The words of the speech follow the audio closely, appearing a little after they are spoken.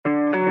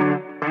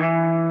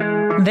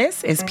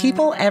This is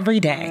People Every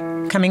Day.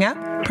 Coming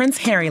up, Prince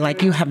Harry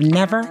like you have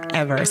never,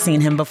 ever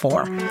seen him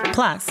before.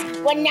 Plus,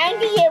 when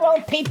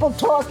 90-year-old people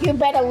talk, you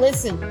better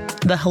listen.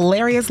 The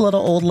hilarious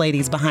little old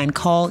ladies behind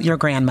Call Your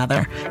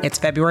Grandmother. It's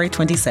February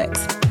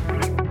 26th.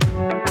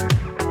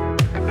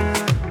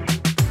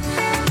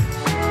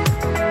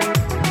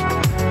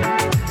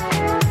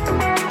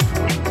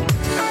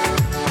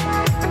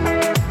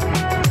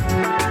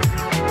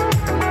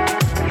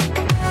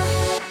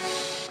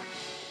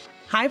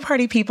 Hi,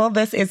 party people.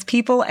 This is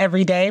People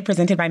Every Day,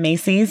 presented by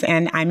Macy's,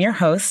 and I'm your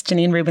host,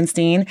 Janine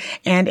Rubenstein,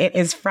 and it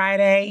is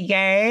Friday.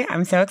 Yay.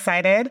 I'm so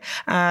excited.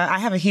 I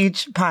have a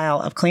huge pile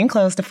of clean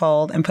clothes to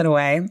fold and put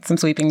away, some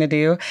sweeping to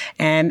do,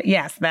 and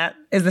yes, that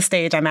is the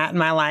stage I'm at in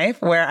my life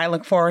where I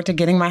look forward to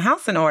getting my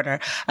house in order.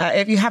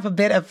 If you have a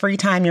bit of free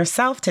time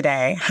yourself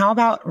today, how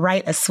about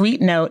write a sweet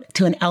note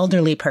to an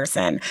elderly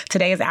person?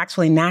 Today is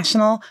actually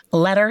National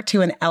Letter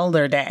to an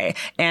Elder Day,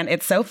 and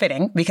it's so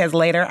fitting because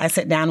later I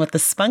sit down with the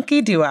spunky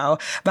duo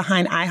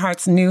behind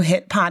iHeart's new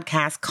hit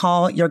podcast,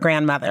 Call Your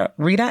Grandmother.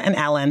 Rita and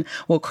Ellen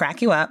will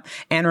crack you up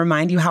and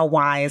remind you how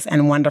wise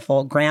and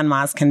wonderful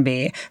grandmas can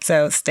be.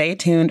 So stay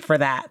tuned for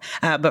that.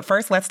 But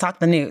first, let's talk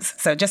the news.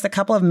 So just a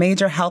couple of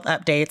major health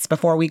updates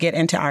before we get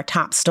into our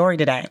top story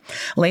today.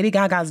 Lady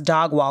Gaga's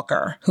dog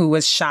walker, who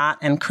was shot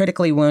and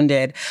critically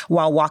wounded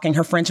while walking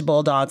her French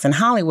bulldogs in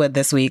Hollywood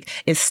this week,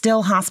 is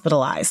still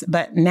hospitalized.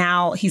 But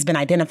now he's been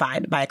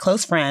identified by a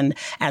close friend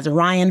as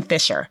Ryan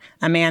Fisher,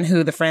 a man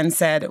who the friend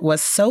said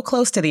was so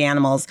close to the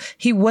animals,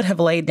 he would have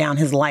laid down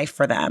his life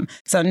for them.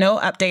 So no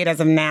update as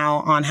of now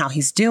on how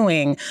he's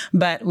doing,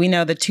 but we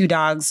know the two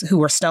dogs who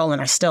were stolen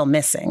are still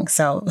missing.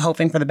 So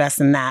hoping for the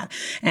best in that.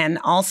 And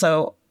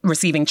also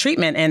receiving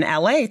treatment in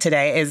LA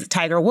today is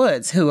Tiger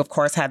Woods, who, of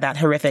course, had that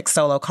horrific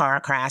solo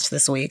car crash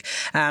this week.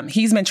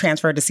 He's been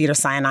transferred to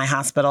Cedars-Sinai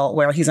Hospital,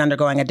 where he's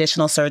undergoing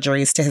additional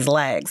surgeries to his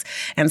legs.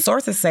 And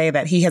sources say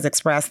that he has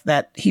expressed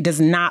that he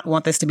does not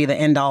want this to be the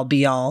end-all,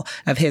 be-all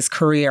of his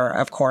career,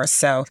 of course.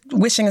 So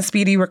wishing a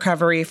speedy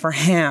recovery for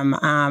him.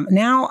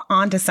 Now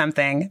on to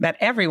something that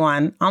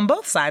everyone on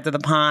both sides of the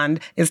pond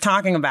is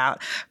talking about.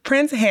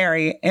 Prince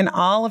Harry in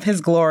all of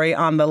his glory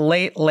on The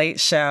Late Late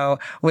Show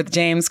with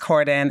James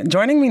Corden.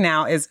 Joining me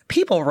now is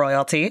People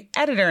Royalty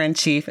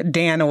Editor-in-Chief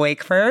Dan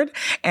Wakeford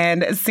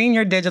and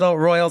Senior Digital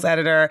Royals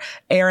Editor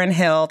Aaron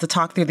Hill to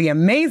talk through the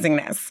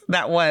amazingness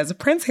that was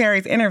Prince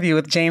Harry's interview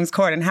with James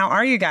Corden. How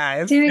are you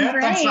guys? Doing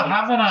great. Thanks for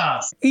having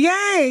us.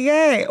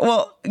 Yay.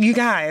 Well, you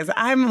guys,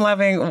 I'm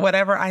loving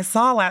whatever I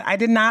saw. I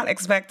did not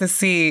expect to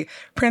see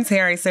Prince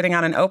Harry sitting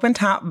on an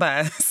open-top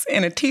bus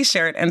in a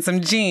T-shirt and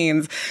some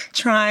jeans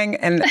trying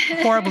and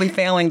horribly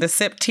failing to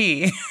sip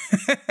tea.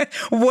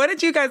 What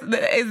did you guys,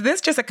 is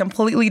this just a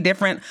completely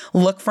different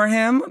look for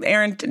him?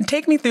 Aaron,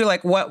 take me through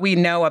what we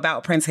know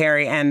about Prince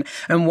Harry and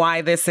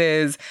why this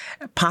is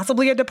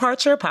possibly a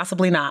departure,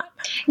 possibly not.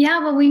 Yeah,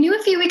 well, we knew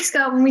a few weeks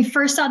ago when we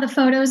first saw the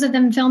photos of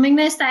them filming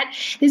this that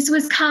this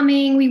was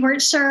coming. We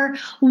weren't sure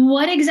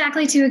what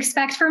exactly to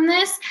expect from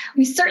this.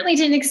 We certainly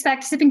didn't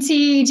expect sipping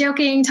tea,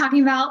 joking,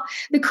 talking about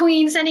the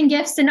Queen sending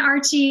gifts and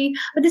Archie,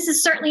 but this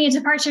is certainly a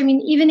departure. I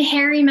mean, even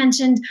Harry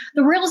mentioned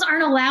the royals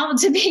aren't allowed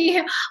to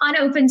be on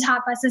open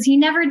top buses. He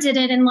never did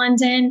it in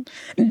London.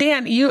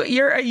 Dan,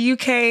 you're a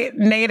UK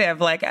native.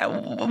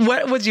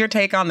 What was your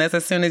take on this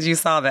as soon as you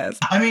saw this?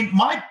 I mean,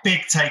 my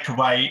big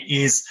takeaway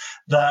is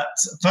that,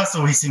 first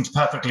of all, he seems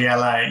perfectly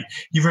LA.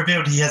 He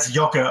revealed he has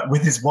yogurt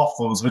with his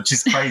waffles, which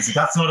is crazy.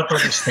 That's not a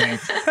British thing.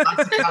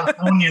 That's a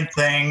Californian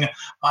thing.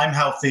 I'm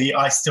healthy.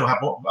 I still have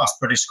what us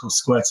British call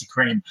squirty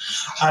cream.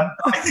 I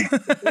think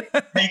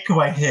the big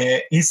takeaway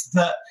here is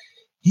that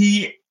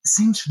he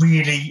seems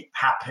really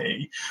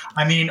happy.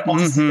 I mean,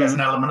 obviously there's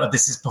an element of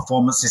this is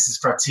performance, this is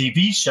for a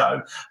TV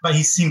show, but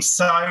he seems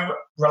so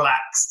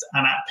relaxed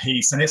and at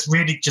peace, and it's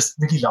really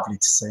lovely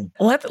to see.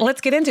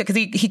 Let's get into it, because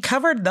he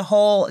covered the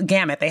whole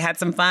gamut. They had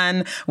some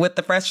fun with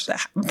the Fresh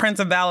Prince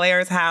of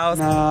Bel-Air's house.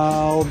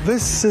 Now,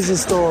 this is a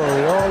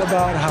story all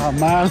about how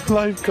my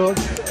life got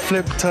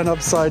flipped, turned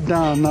upside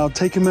down. Now,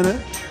 take a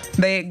minute.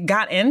 They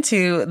got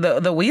into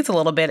the weeds a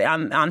little bit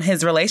on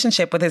his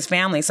relationship with his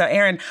family. So,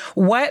 Aaron,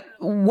 what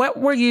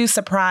were you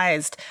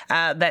surprised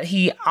that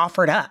he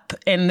offered up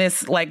in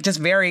this just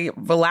very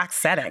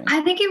relaxed setting?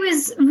 I think it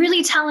was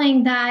really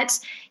telling that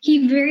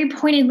he very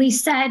pointedly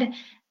said,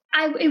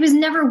 it was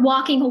never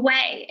walking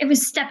away. It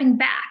was stepping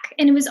back,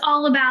 and it was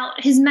all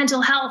about his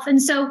mental health.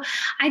 And so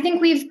I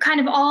think we've kind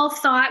of all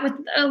thought, with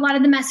a lot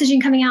of the messaging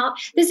coming out,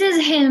 this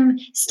is him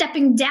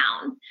stepping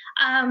down,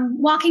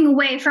 walking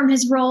away from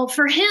his role.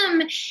 For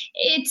him,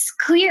 it's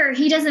clear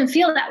he doesn't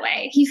feel that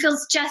way. He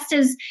feels just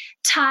as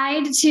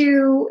tied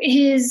to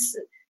his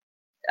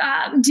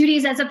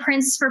duties as a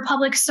prince for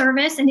public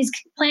service, and he's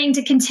planning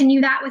to continue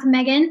that with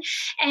Meghan.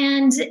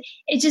 And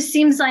it just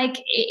seems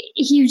like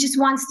he just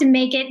wants to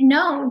make it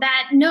known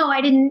that, no, I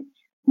didn't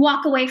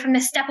walk away from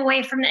this, step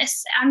away from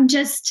this.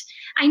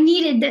 I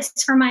needed this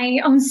for my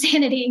own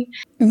sanity.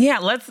 Yeah,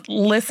 let's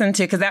listen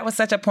to, because that was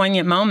such a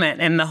poignant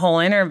moment in the whole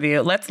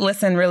interview. Let's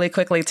listen really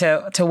quickly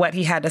to what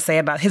he had to say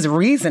about his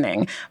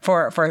reasoning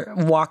for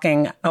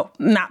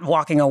not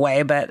walking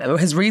away, but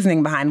his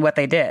reasoning behind what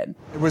they did.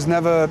 It was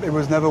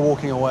never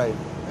walking away.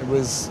 It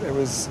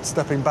was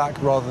stepping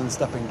back rather than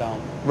stepping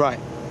down. Right.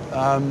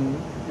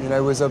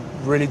 It was a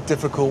really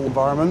difficult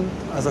environment,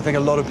 as I think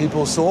a lot of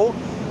people saw.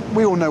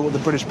 We all know what the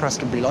British press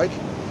can be like.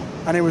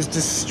 And it was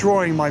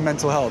destroying my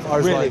mental health. I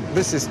was like,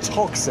 this is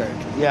toxic.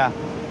 Yeah.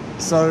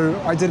 So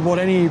I did what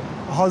any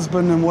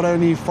husband and what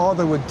any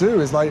father would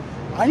do, is like,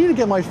 I need to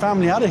get my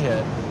family out of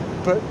here.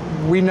 But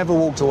we never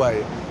walked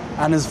away.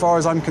 And as far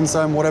as I'm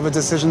concerned, whatever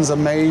decisions are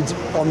made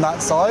on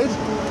that side,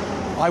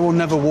 I will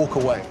never walk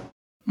away.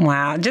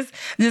 Wow. Just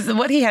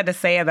what he had to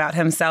say about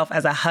himself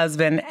as a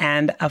husband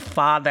and a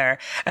father.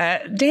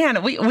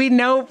 Dan, we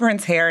know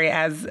Prince Harry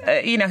as,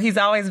 he's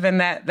always been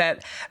that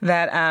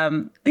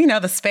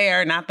the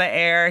spare, not the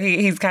heir.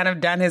 He's kind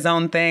of done his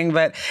own thing,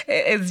 but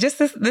it's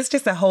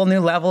just a whole new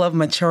level of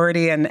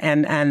maturity and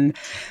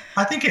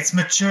I think it's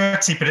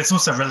maturity, but it's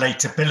also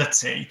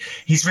relatability.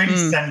 He's really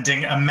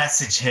sending a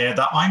message here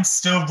that I'm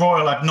still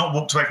royal. I've not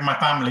walked away from my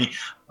family,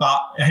 but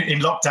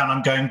in lockdown,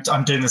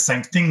 I'm doing the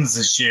same things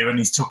as you. And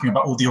he's talking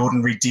about all the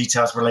ordinary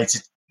details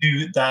related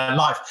to their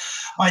life.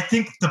 I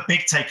think the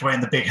big takeaway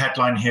and the big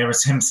headline here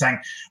is him saying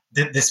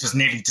that this was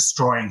nearly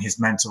destroying his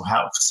mental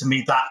health. To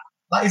me,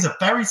 that is a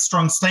very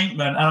strong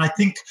statement. And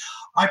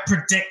I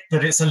predict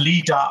that it's a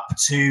lead up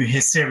to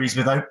his series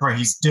with Oprah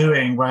he's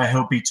doing, where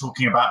he'll be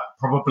talking about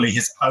probably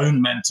his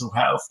own mental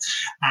health.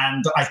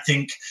 And I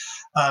think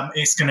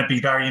it's going to be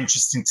very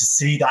interesting to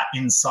see that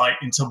insight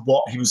into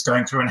what he was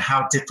going through and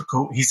how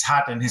difficult he's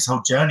had in his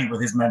whole journey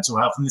with his mental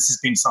health. And this has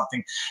been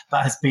something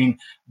that has been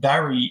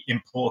very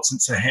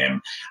important to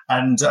him.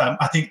 And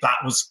I think that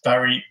was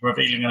very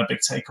revealing and a big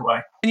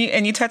takeaway.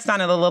 And you touched on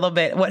it a little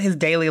bit, what his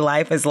daily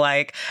life is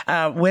like.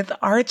 With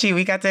Archie,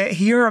 we got to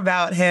hear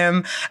about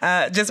him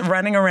just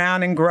running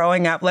around and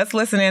growing up. Let's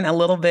listen in a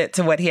little bit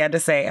to what he had to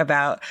say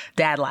about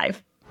dad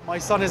life. My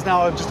son is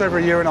now just over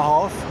a year and a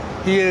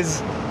half. He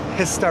is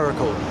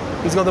hysterical.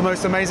 He's got the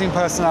most amazing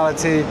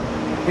personality.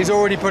 He's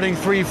already putting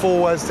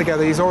 3-4 words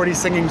together. He's already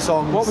singing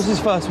songs. What was his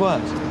first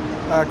word?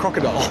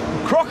 Crocodile.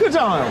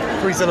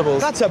 Crocodile? 3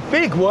 syllables. That's a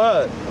big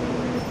word.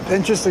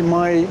 Interesting,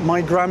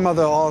 my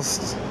grandmother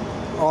asked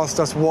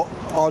us what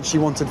Archie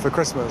wanted for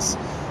Christmas,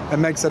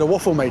 and Meg said a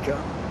waffle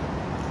maker.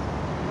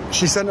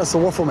 She sent us a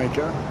waffle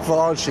maker for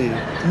Archie.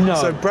 No.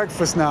 So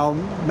breakfast now,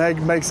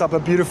 Meg makes up a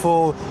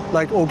beautiful,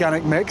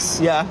 organic mix.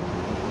 Yeah.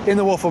 In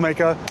the waffle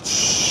maker,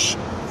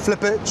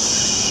 flip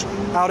it,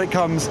 out it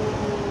comes.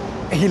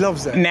 He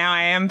loves it. Now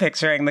I am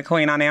picturing the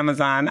Queen on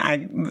Amazon.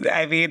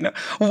 I mean,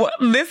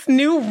 this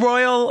new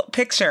royal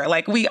picture,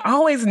 we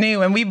always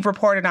knew, and we've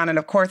reported on it,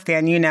 of course,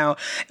 Dan,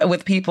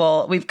 with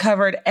people, we've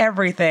covered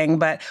everything,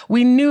 but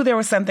we knew there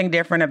was something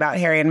different about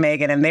Harry and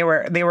Meghan, and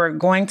they were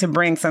going to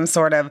bring some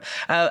sort of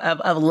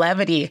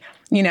levity,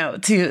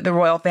 to the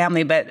royal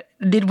family. But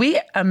did we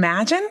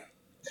imagine?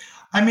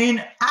 I mean,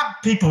 at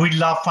People, we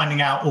love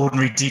finding out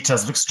ordinary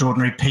details of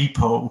extraordinary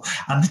people.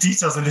 And the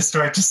details in this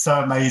story are just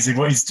so amazing.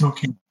 What he's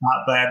talking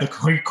about there,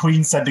 the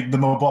Queen sending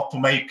them a waffle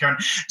maker, and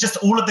just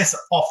all of this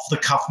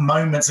off-the-cuff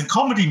moments and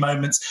comedy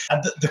moments.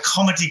 And the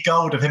comedy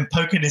gold of him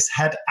poking his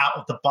head out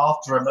of the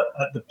bathroom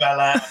at the Bel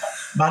Air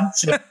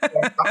mansion.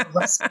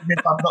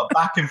 I'm not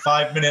back in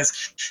 5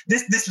 minutes.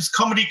 This was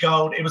comedy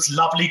gold. It was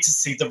lovely to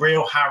see the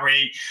real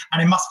Harry.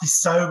 And it must be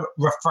so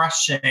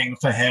refreshing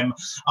for him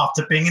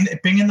after being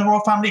in the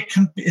royal family.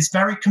 Is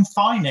very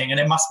confining, and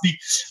it must be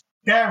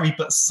scary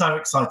but so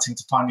exciting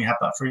to finally have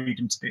that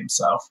freedom to be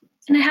himself.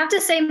 And I have to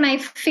say, my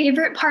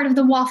favorite part of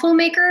the waffle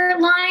maker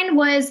line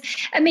was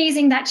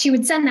amazing that she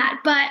would send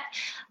that. But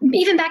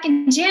even back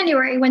in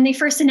January, when they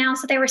first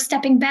announced that they were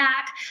stepping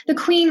back, the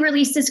Queen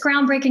released this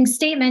groundbreaking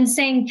statement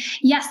saying,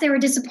 yes, they were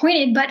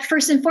disappointed, but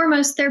first and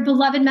foremost, they're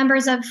beloved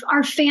members of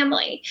our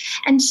family.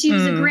 And she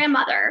was a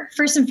grandmother,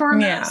 first and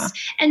foremost.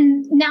 Yeah.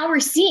 And now we're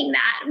seeing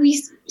that.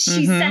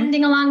 She's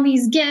sending along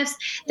these gifts.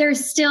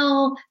 There's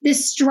still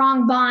this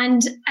strong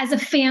bond as a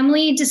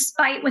family,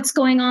 despite what's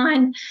going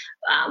on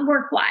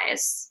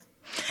work-wise.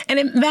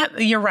 And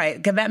you're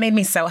right. That made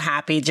me so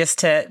happy just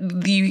to,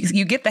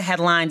 you get the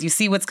headlines, you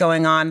see what's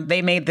going on.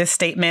 They made this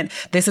statement.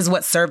 This is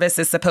what service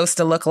is supposed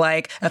to look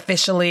like,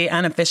 officially,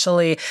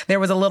 unofficially. There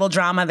was a little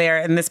drama there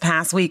in this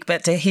past week,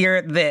 but to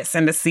hear this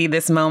and to see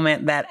this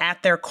moment that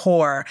at their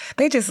core,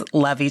 they just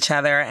love each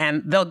other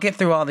and they'll get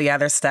through all the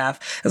other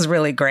stuff. It was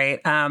really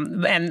great.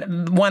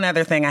 And one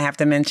other thing I have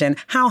to mention,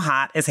 how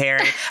hot is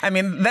Harry? I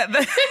mean,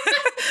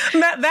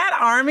 that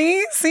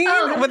army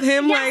scene with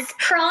him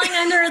crawling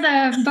under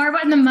the barbed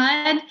in the mud,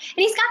 and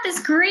he's got this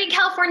great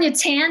California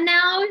tan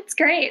now. It's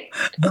great.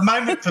 The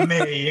moment for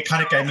me, it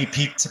kind of gave me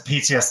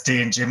PTSD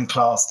in gym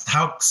class.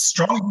 How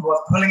strong he was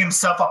pulling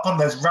himself up on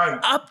those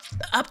ropes.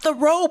 Up the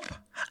rope.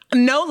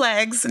 No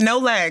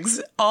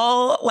legs,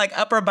 all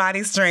upper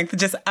body strength,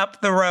 just up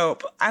the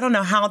rope. I don't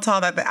know how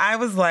tall that. I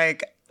was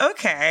like,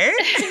 Okay.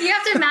 You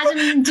have to imagine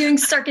him doing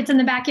circuits in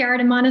the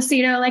backyard in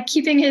Montecito, like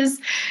keeping his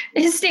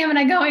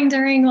stamina going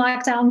during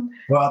lockdown.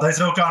 Well, those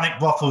organic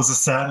waffles are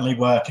certainly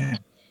working.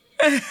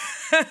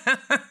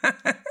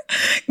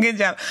 Good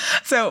job.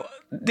 So,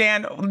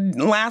 Dan,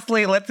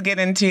 lastly, let's get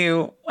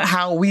into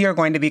how we are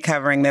going to be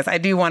covering this. I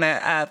do want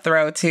to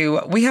throw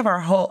to, we have a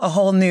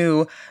whole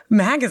new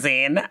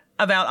magazine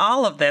about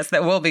all of this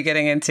that we'll be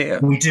getting into.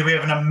 We do. We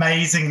have an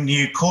amazing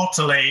new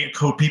quarterly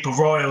called People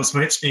Royals,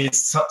 which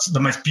is the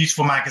most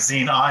beautiful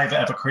magazine I've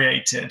ever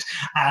created.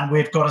 And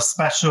we've got a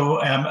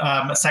special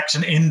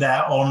section in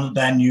there on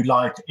their new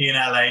life in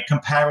LA,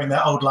 comparing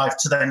their old life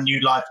to their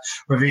new life,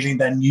 revealing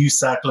their new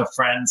circle of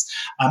friends.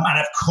 And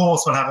of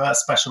course, we'll have a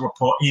special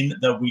report in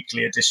the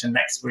weekly edition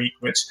next week,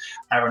 which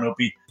Erin will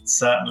be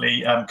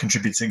certainly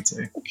contributing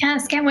to.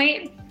 Yes, can't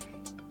wait.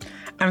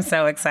 I'm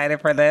so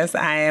excited for this.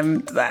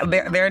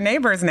 They're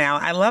neighbors now.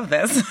 I love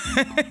this.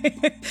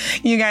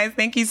 You guys,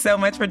 thank you so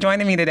much for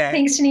joining me today.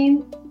 Thanks,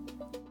 Janine.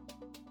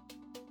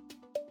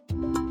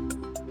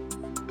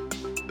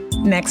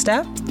 Next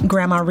up,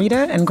 Grandma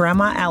Rita and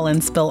Grandma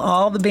Ellen spill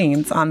all the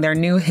beans on their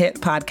new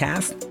hit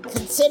podcast.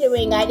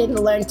 Considering I didn't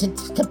learn to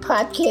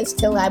podcast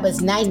till I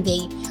was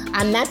 90,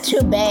 I'm not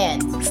too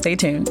bad. Stay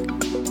tuned.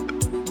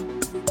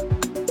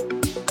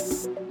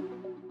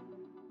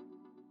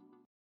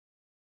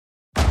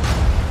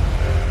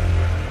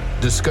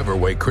 Discover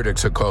why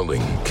critics are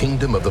calling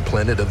Kingdom of the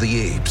Planet of the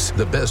Apes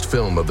the best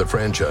film of the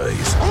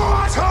franchise.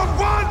 What a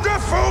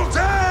wonderful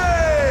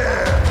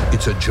day!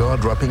 It's a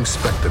jaw-dropping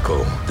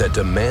spectacle that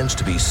demands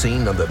to be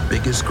seen on the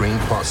biggest screen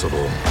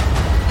possible.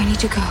 We need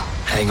to go.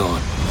 Hang on.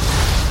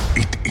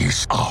 It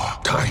is our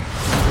time.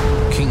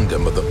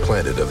 Kingdom of the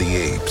Planet of the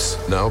Apes.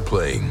 Now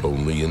playing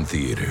only in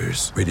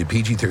theaters. Rated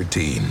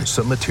PG-13.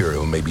 Some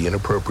material may be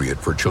inappropriate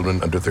for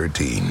children under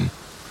 13.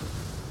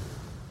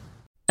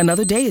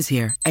 Another day is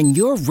here, and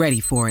you're ready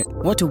for it.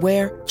 What to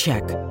wear?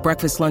 Check.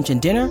 Breakfast, lunch, and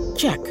dinner?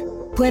 Check.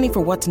 Planning for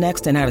what's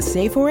next and how to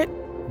save for it?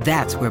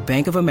 That's where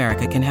Bank of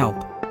America can help.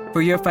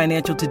 For your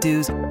financial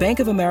to-dos, Bank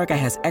of America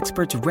has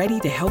experts ready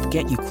to help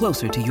get you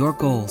closer to your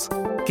goals.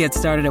 Get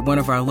started at one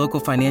of our local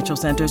financial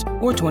centers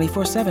or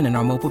 24/7 in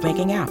our mobile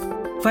banking app.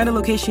 Find a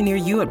location near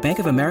you at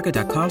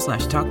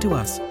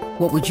bankofamerica.com/talktous.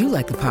 What would you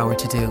like the power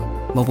to do?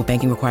 Mobile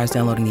banking requires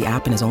downloading the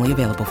app and is only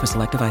available for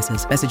select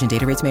devices. Message and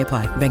data rates may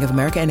apply. Bank of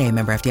America NA,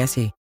 member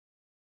FDIC.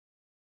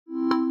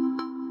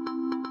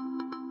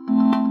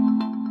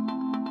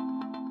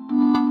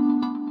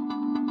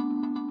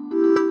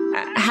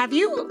 Have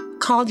you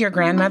called your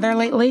grandmother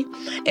lately?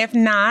 If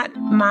not,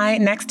 my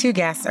next two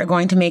guests are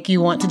going to make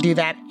you want to do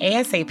that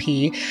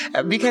ASAP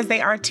because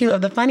they are two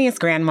of the funniest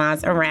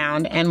grandmas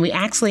around and we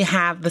actually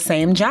have the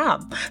same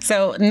job.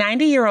 So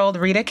 90-year-old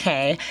Rita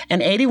Kay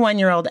and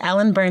 81-year-old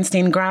Ellen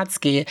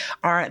Bernstein-Grodsky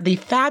are the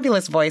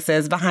fabulous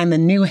voices behind the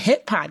new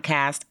hit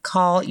podcast,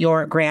 Call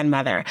Your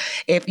Grandmother.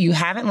 If you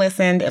haven't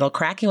listened, it'll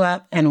crack you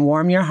up and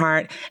warm your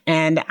heart.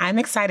 And I'm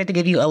excited to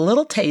give you a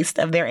little taste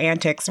of their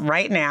antics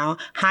right now.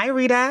 Hi,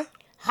 Rita.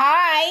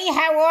 Hi,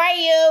 how are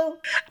you?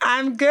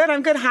 I'm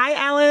good.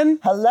 Hi, Ellen.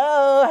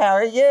 Hello, how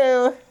are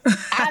you?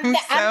 I'm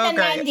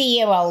the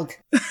 90-year-old.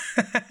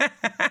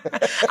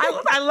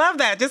 I love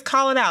that. Just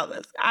call it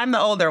out. I'm the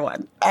older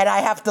one. And I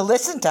have to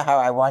listen to her,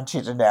 I want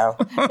you to know.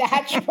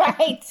 That's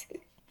right.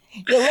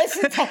 You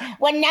listen to,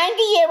 when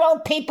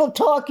 90-year-old people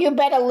talk, you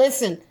better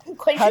listen.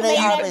 Honey,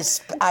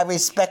 I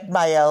respect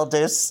my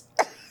elders.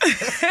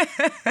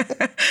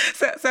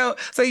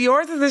 So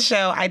yours is a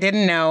show I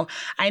didn't know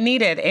I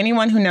needed.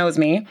 Anyone who knows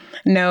me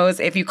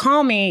knows if you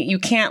call me, you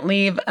can't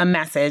leave a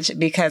message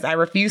because I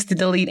refuse to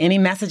delete any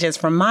messages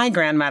from my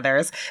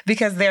grandmothers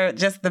because they're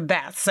just the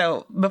best.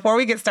 So before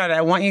we get started,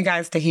 I want you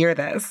guys to hear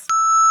this.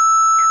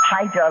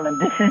 Hi, darling.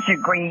 This is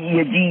your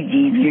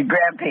Gigi, your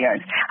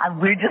grandparents.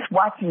 We're just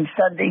watching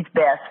Sunday's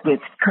Best with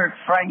Kurt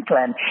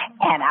Franklin,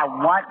 and I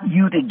want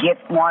you to get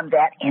on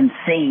that and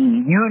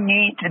sing. You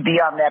need to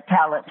be on that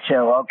talent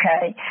show,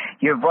 okay?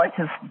 Your voice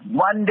is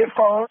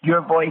wonderful.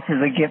 Your voice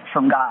is a gift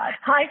from God.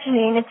 Hi,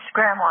 Janine. It's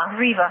Grandma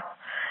Riva.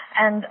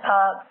 And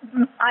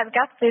I've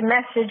got the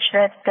message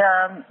that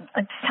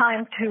it's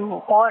time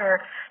to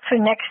order for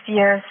next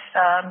year's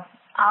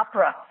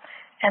opera.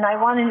 And I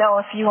want to know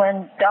if you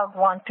and Doug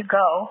want to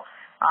go.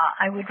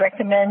 I would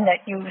recommend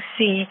that you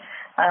see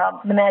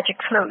The Magic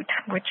Flute,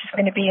 which is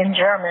going to be in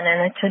German,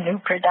 and it's a new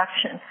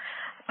production.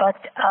 But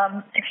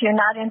if you're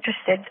not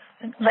interested,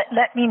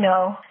 let me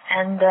know.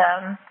 And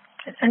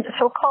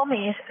so call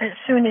me as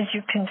soon as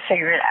you can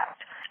figure it out.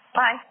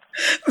 Bye.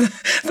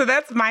 So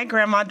that's my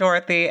grandma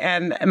Dorothy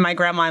and my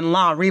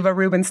grandma-in-law, Reva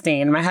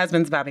Rubenstein, my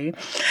husband's Bubby,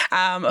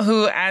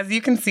 who, as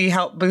you can see,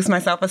 help boost my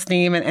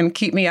self-esteem and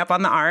keep me up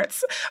on the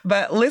arts.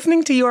 But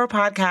listening to your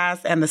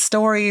podcast and the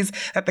stories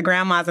that the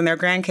grandmas and their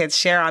grandkids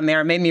share on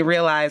there made me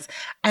realize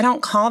I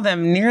don't call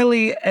them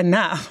nearly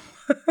enough.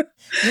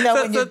 You know,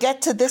 when you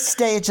get to this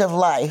stage of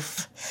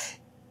life,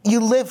 you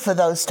live for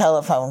those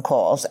telephone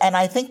calls. And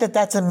I think that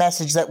that's a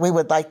message that we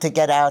would like to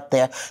get out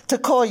there, to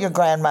call your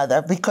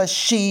grandmother because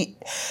she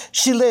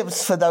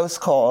lives for those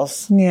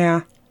calls.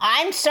 Yeah.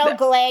 I'm so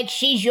glad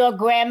she's your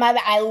grandmother.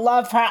 I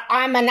love her.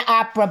 I'm an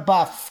opera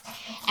buff.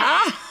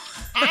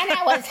 And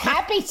I was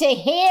happy to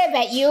hear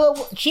that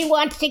she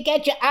wants to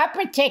get you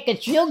opera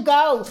tickets. You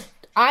go.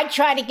 I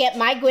try to get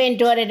my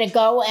granddaughter to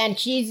go, and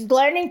she's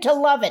learning to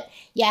love it.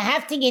 You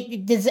have to get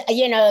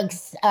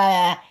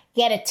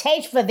a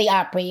taste for the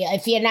opera.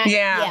 If you're not,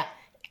 yeah.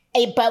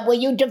 But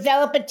when you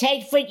develop a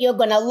taste for it, you're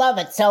going to love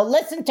it. So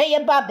listen to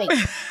your Bubby.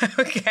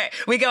 Okay.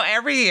 We go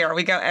every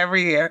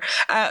year.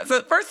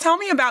 So first, tell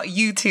me about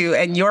you two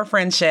and your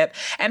friendship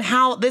and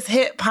how this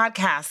hit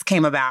podcast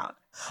came about.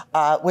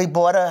 We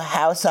bought a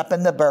house up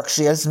in the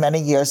Berkshires many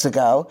years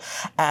ago,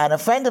 and a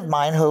friend of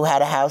mine who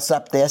had a house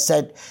up there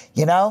said,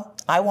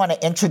 I want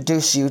to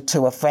introduce you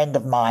to a friend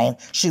of mine.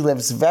 She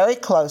lives very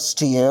close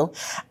to you,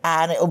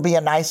 and it will be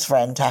a nice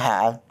friend to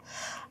have.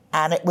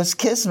 And it was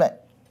kismet.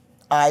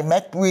 I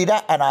met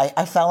Rita, and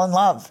I fell in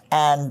love.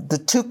 And the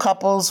two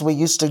couples, we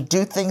used to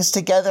do things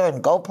together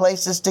and go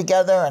places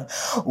together. And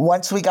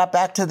once we got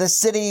back to the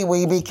city,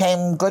 we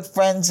became good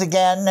friends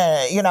again.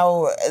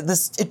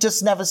 It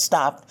just never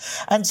stopped.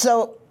 And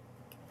so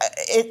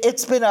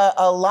it's been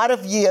a lot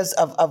of years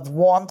of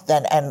warmth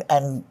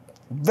and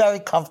very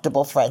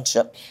comfortable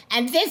friendship.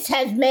 And this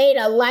has made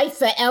a life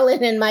for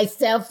Ellen and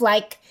myself.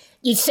 Like,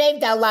 you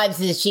saved our lives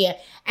this year.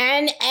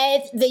 And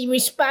the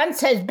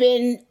response has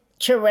been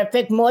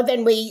terrific, more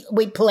than we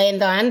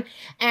planned on.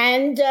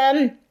 And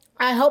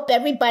I hope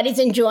everybody's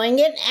enjoying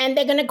it, and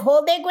they're going to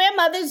call their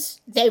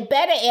grandmothers. They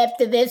better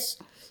after this.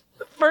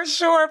 For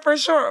sure.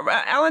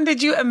 Ellen,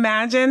 did you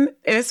imagine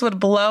this would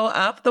blow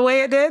up the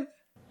way it did?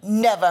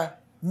 Never.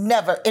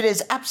 It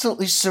is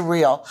absolutely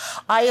surreal.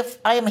 I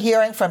am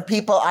hearing from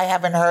people I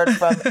haven't heard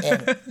from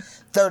in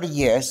 30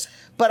 years.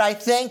 But I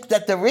think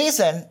that the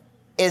reason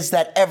is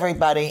that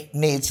everybody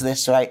needs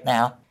this right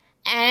now.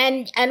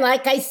 And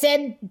like I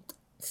said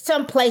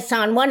someplace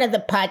on one of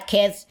the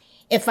podcasts,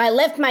 if I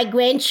left my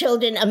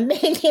grandchildren $1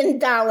 million,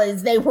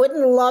 they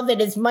wouldn't love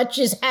it as much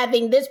as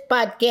having this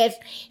podcast.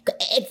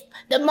 It's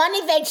the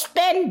money they'd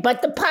spend,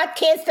 but the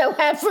podcast they'll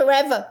have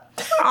forever.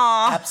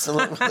 Aww.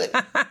 Absolutely.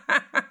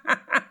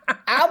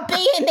 I'll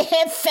be in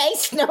their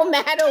face no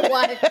matter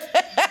what.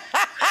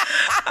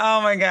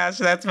 Oh my gosh,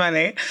 that's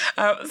funny.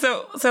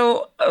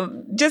 So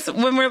just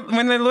when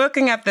we're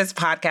looking at this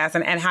podcast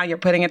and how you're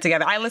putting it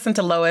together, I listened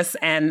to Lois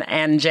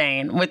and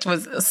Jane, which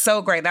was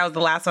so great. That was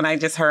the last one I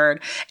just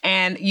heard,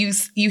 and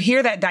you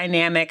hear that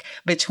dynamic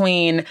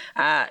between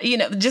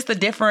just the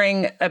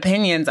differing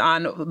opinions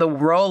on the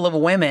role of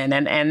women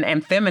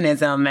and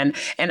feminism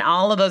and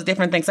all of those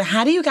different things. So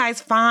how do you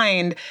guys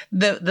find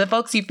the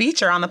folks you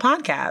feature on the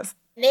podcast?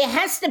 There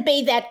has to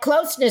be that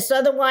closeness.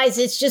 Otherwise,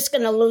 it's just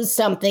going to lose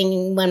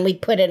something when we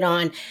put it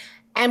on.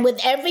 And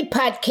with every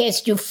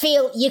podcast, you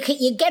feel you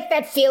get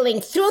that feeling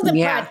through the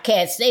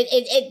podcast.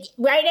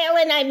 Right,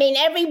 Ellen? I mean,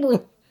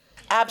 everyone.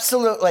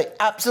 Absolutely.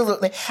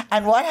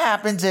 And what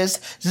happens is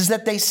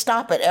that they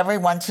stop it every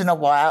once in a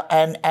while,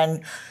 and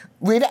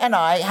Rita and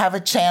I have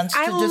a chance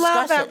to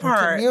discuss it and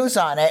to muse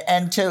on it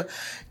and to.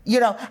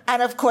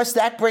 And of course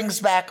that brings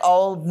back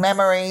old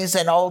memories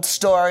and old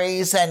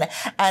stories and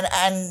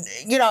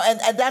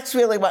that's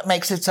really what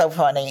makes it so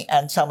funny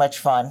and so much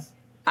fun.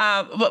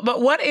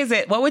 But what is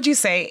it? What would you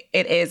say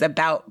it is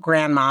about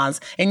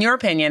grandmas, in your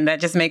opinion, that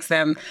just makes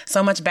them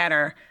so much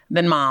better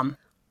than mom?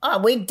 Oh,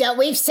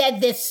 we've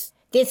said this.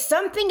 There's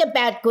something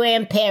about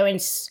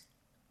grandparents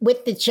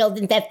with the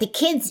children that the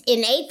kids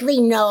innately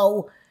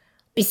know.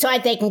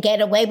 Besides, they can get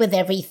away with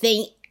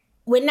everything.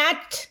 We're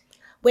not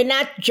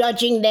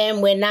judging them.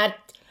 We're not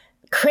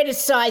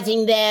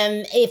criticizing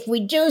them. If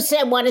we do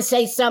want to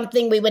say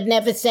something, we would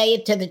never say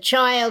it to the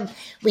child.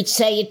 We'd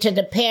say it to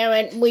the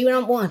parent. We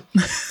don't want.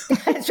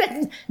 That's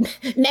right.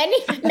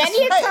 Many a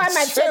time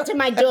I've said to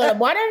my daughter,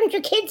 "Why don't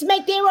your kids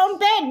make their own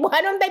bed?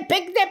 Why don't they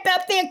pick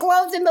up their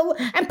clothes and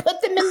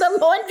put them in the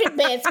laundry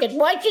basket?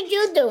 Why should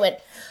you do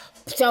it?"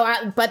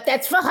 But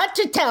that's for her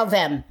to tell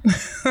them.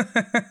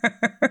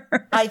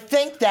 I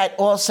think that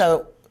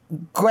also.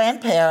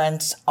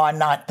 Grandparents are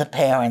not the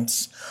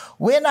parents.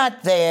 We're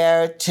not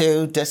there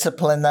to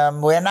discipline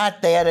them. We're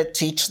not there to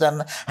teach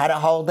them how to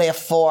hold their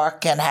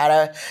fork and how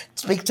to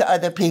speak to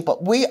other people.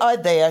 We are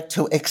there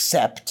to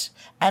accept.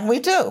 And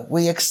we do.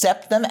 We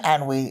accept them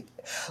and we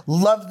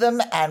love them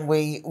and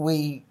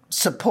we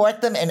support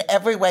them in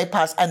every way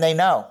possible. And they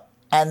know.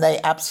 And they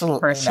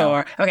absolutely know. For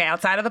sure. Okay,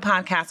 outside of the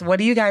podcast, what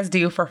do you guys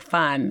do for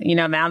fun?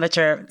 Now that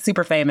you're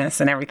super famous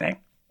and everything.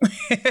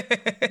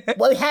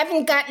 We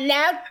haven't gotten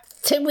out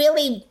to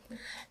really,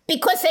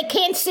 because they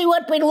can't see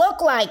what we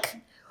look like.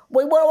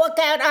 We walk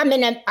out. I'm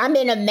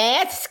in a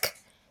mask,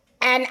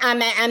 and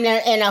I'm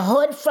in a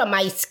hood from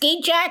my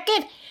ski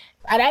jacket,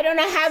 and I don't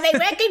know how they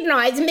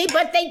recognize me,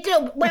 but they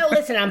do. Well,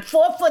 listen, I'm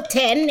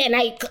 4'10",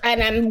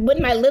 and I'm with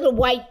my little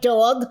white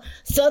dog,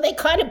 so they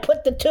kind of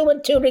put the two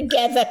and two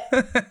together.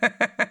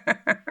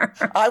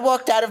 I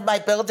walked out of my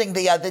building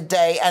the other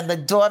day, and the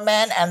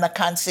doorman and the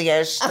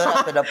concierge stood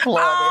up and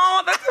applauded.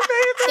 Oh, that's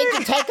amazing! Did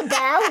you take a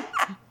bow?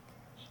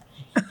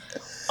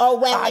 Oh,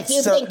 well, if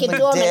you think you're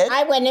dormant,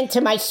 I went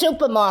into my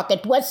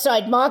supermarket,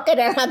 Westside Market,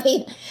 and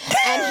he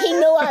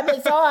knew I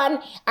was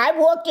on. I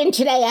walked in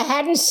today. I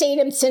hadn't seen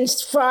him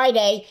since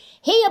Friday.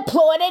 He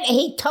applauded.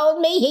 He told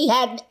me he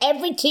had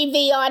every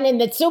TV on in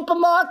the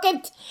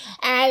supermarket,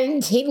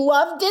 and he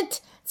loved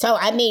it. So,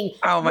 I mean,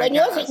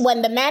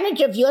 when the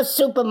manager of your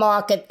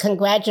supermarket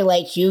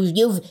congratulates you,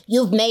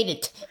 you've made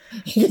it.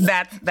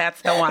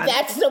 That's the one.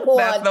 That's the one.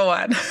 That's the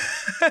one.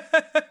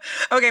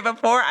 Okay,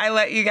 before I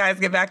let you guys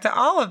get back to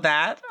all of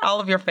that, all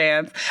of your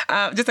fans,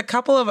 just a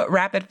couple of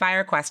rapid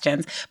fire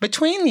questions.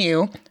 Between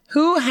you,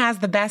 who has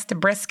the best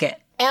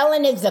brisket?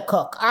 Ellen is the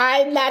cook.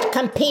 I'm not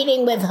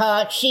competing with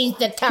her. She's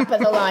the top of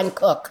the line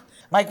cook.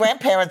 My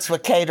grandparents were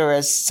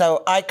caterers,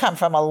 so I come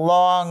from a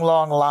long,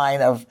 long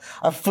line of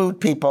food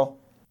people.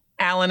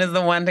 Alan is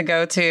the one to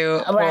go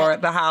to for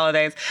the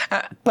holidays.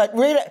 But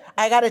Rita,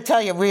 I got to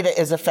tell you, Rita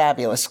is a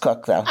fabulous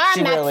cook, though.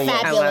 I'm not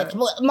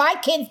fabulous. My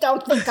kids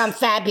don't think I'm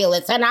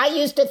fabulous, and I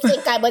used to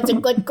think I was a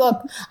good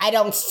cook. I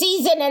don't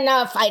season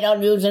enough. I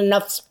don't use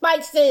enough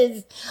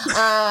spices.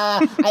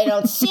 I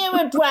don't sear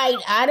it right.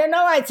 I don't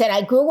know. I said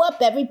I grew up.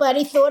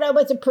 Everybody thought I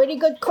was a pretty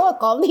good cook.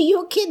 Only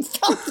you kids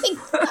don't think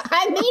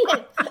I mean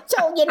it.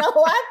 So you know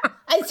what?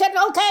 I said,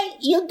 okay,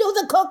 you do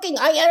the cooking.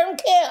 I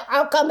don't care.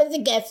 I'll come as a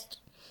guest.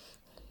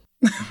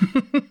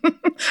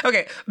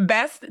 Okay,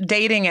 best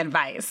dating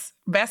advice,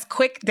 best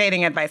quick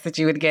dating advice that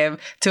you would give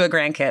to a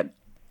grandkid.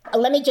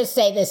 Let me just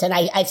say this, and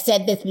I've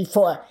said this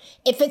before.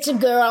 If it's a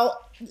girl,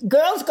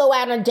 girls go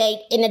out on a date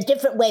in a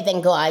different way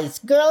than guys.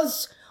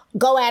 Girls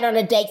go out on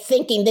a date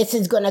thinking this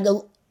is going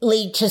to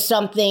lead to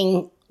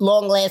something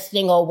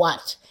long-lasting or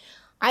what.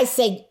 I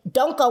say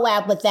don't go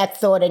out with that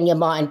thought in your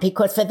mind,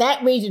 because for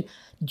that reason,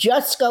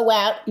 just go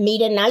out,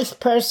 meet a nice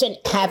person,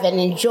 have an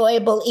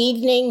enjoyable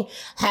evening,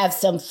 have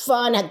some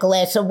fun, a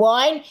glass of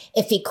wine.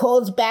 If he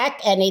calls back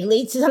and he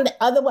leads to something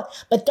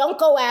otherwise, but don't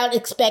go out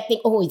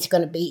expecting, oh, he's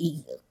going to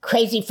be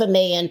crazy for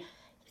me. And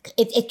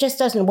it just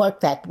doesn't work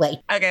that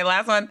way. Okay,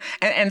 last one.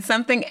 And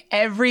something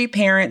every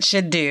parent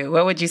should do.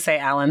 What would you say,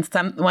 Alan?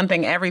 One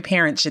thing every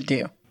parent should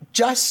do.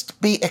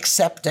 Just be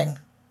accepting.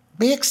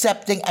 Be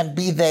accepting and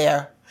be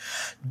there.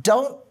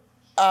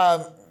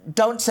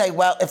 Don't say,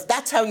 well, if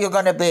that's how you're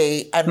going to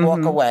be, and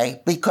walk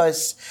away,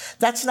 because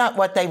that's not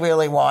what they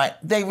really want.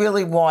 They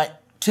really want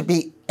to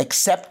be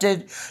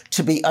accepted,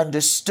 to be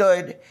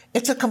understood.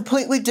 It's a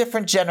completely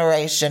different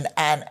generation,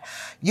 and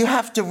you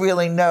have to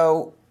really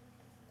know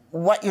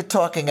what you're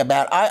talking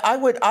about. I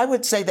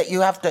would say that you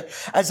have to,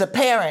 as a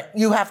parent,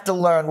 you have to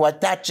learn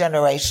what that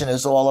generation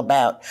is all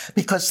about,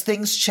 because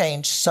things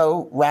change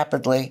so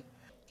rapidly.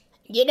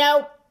 You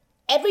know,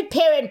 every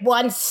parent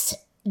wants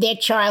their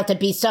child to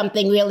be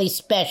something really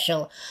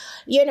special.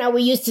 You know,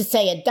 we used to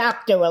say a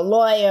doctor, a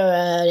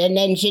lawyer, an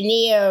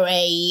engineer,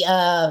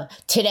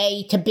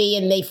 today to be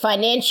in the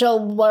financial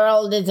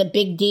world is a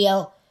big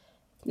deal.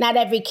 Not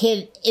every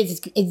kid is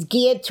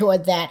geared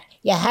toward that.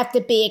 You have to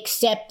be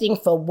accepting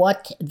for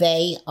what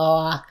they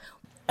are.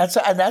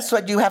 And that's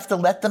what you have to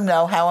let them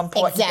know, how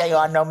important they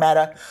are, no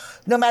matter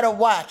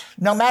what.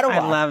 I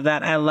love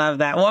that. I love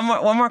that.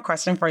 One more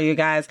question for you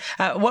guys.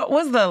 What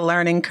was the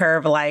learning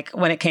curve like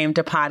when it came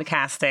to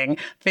podcasting?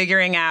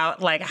 Figuring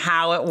out like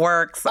how it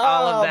works,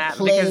 all of that.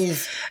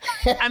 Please.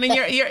 Because I mean,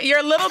 you're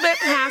a little bit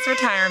past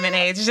retirement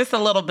age, just a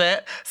little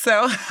bit.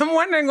 So I'm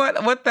wondering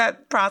what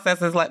that process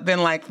has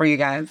been like for you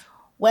guys.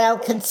 Well,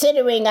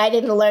 considering I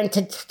didn't learn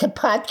to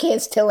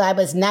podcast till I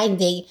was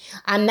 90,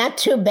 I'm not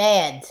too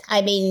bad.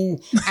 I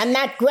mean, I'm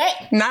not great.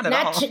 Not at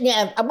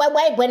all. Well,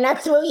 wait, we're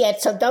not through yet,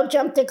 so don't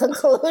jump to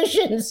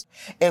conclusions.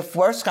 If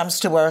worse comes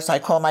to worse, I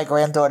call my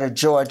granddaughter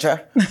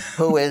Georgia,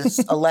 who is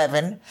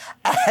 11,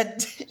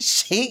 and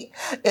she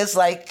is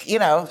like,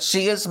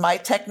 she is my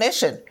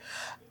technician.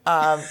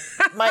 My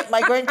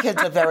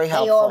grandkids are very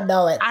helpful. They all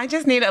know it. I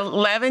just need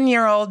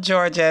 11-year-old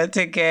Georgia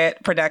to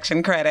get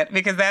production credit,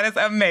 because that is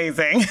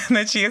amazing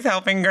that she is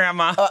helping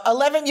Grandma.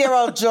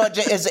 11-year-old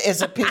Georgia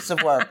is a piece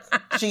of work.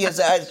 She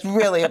is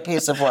really a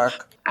piece of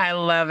work. I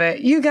love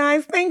it. You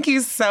guys, thank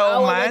you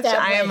so much.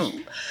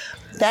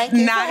 Thank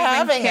you not for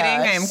having even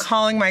kidding. us. I am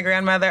calling my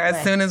grandmother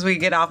as soon as we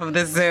get off of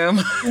this Zoom.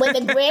 With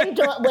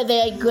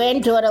a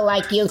granddaughter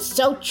like you,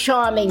 so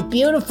charming,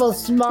 beautiful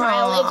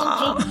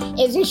smile,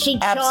 isn't she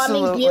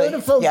charming, Absolutely.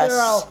 beautiful Yes.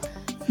 girl?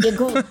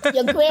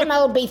 Your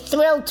grandma will be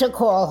thrilled to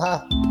call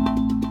her.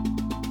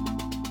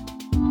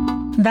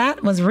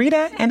 That was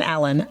Rita and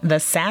Alan, the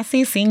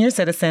sassy senior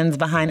citizens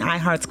behind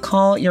iHeart's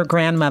Call Your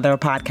Grandmother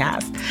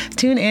podcast.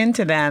 Tune in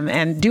to them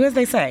and do as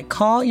they say,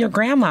 call your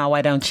grandma,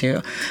 why don't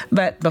you?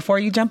 But before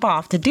you jump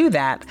off to do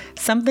that,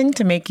 something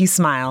to make you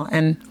smile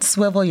and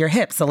swivel your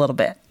hips a little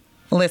bit.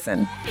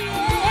 Listen.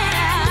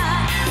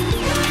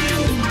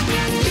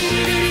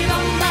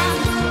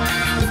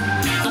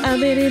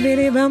 bitty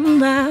bitty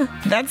bumba.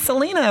 That's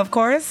Selena, of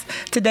course.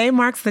 Today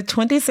marks the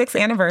 26th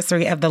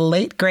anniversary of the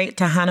late, great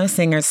Tejano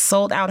singer's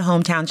sold-out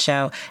hometown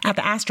show at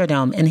the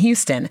Astrodome in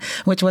Houston,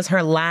 which was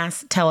her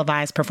last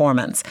televised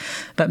performance.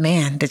 But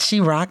man, did she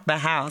rock the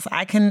house.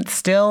 I can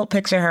still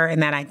picture her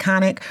in that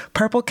iconic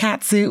purple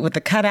catsuit with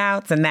the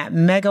cutouts and that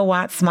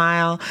megawatt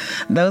smile.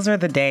 Those are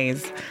the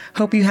days.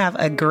 Hope you have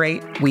a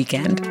great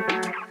weekend.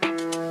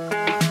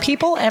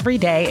 People Every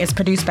Day is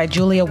produced by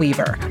Julia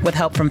Weaver, with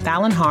help from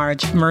Fallon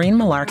Harge, Maureen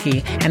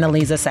Malarkey, and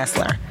Eliza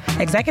Sessler.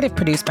 Executive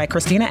produced by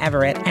Christina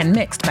Everett and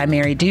mixed by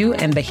Mary Dew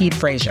and Vahid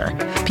Frazier.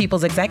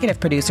 People's executive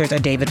producers are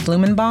David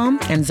Flumenbaum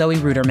and Zoe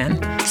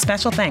Ruderman.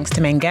 Special thanks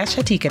to Mangesh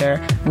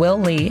Hattikudur, Will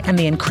Lee, and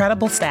the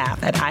incredible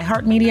staff at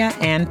iHeartMedia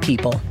and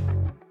People.